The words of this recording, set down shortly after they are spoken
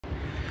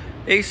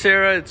Hey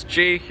Sarah, it's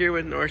Jay here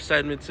with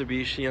Northside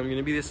Mitsubishi. I'm going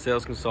to be the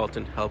sales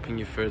consultant helping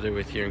you further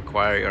with your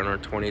inquiry on our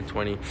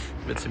 2020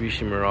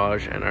 Mitsubishi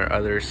Mirage and our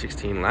other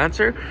 16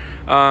 Lancer.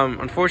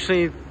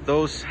 Unfortunately,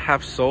 those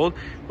have sold,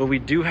 but we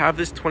do have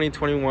this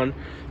 2021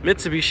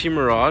 Mitsubishi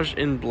Mirage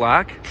in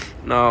black.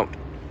 Now,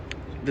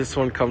 this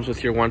one comes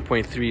with your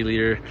 1.2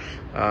 liter,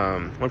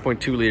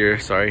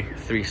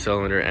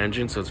 3-cylinder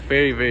engine, so it's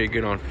very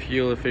good on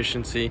fuel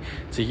efficiency.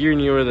 It's a year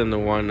newer than the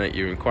one that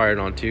you inquired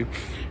onto.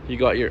 You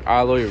got your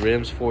alloy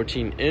rims,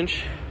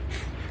 14-inch.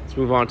 Let's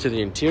move on to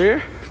the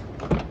interior.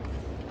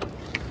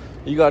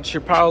 You got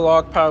your power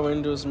lock, power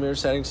windows, mirror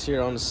settings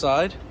here on the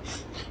side.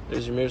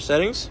 There's your mirror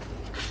settings.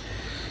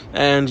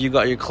 And you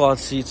got your cloth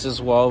seats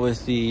as well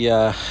with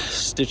the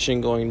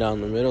stitching going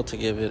down the middle to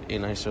give it a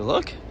nicer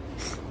look.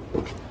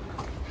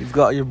 You've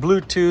got your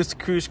Bluetooth,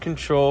 cruise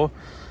control,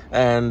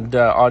 and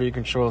audio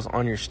controls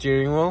on your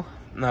steering wheel.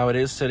 Now it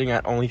is sitting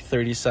at only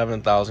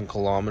 37,000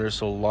 kilometers,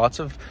 so lots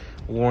of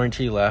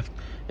warranty left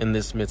in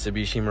this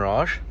Mitsubishi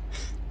Mirage.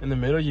 In the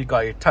middle, you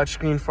got your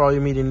touchscreen for all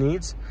your media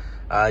needs.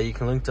 You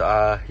can link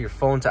to your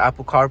phone to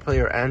Apple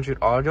CarPlay or Android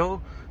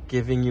Auto,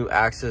 giving you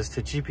access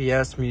to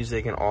GPS,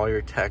 music, and all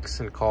your texts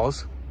and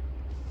calls.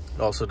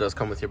 It also does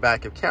come with your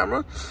backup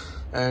camera.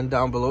 And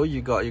down below,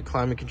 you got your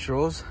climate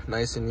controls,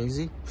 nice and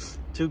easy.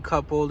 2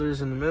 cup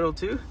holders in the middle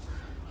too,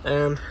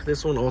 and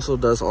this one also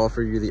does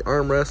offer you the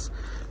armrest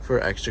for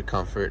extra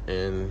comfort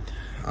in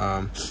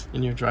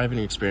your driving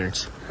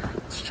experience.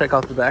 Let's check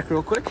out the back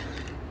real quick.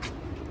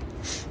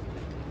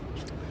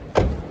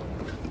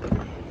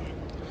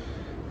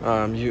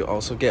 You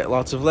also get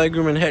lots of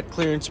legroom and head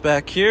clearance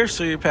back here,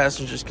 so your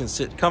passengers can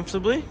sit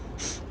comfortably,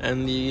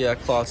 and the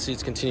cloth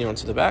seats continue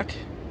onto the back.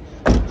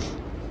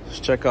 Let's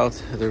check out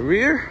the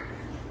rear.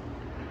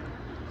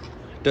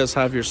 Does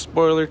have your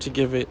spoiler to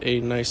give it a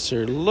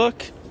nicer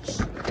look.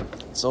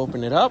 Let's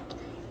open it up.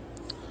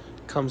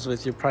 Comes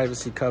with your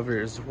privacy cover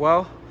as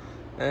well,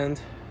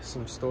 and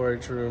some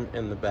storage room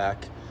in the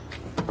back.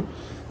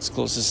 Let's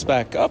close this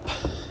back up.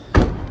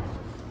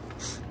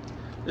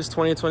 This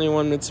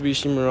 2021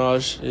 Mitsubishi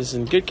Mirage is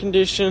in good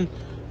condition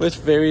with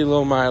very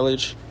low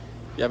mileage.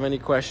 If you have any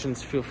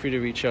questions, feel free to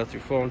reach out through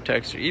phone,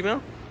 text, or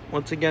email.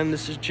 Once again,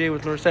 this is Jay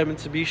with Northside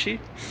Mitsubishi.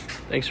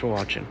 Thanks for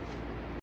watching.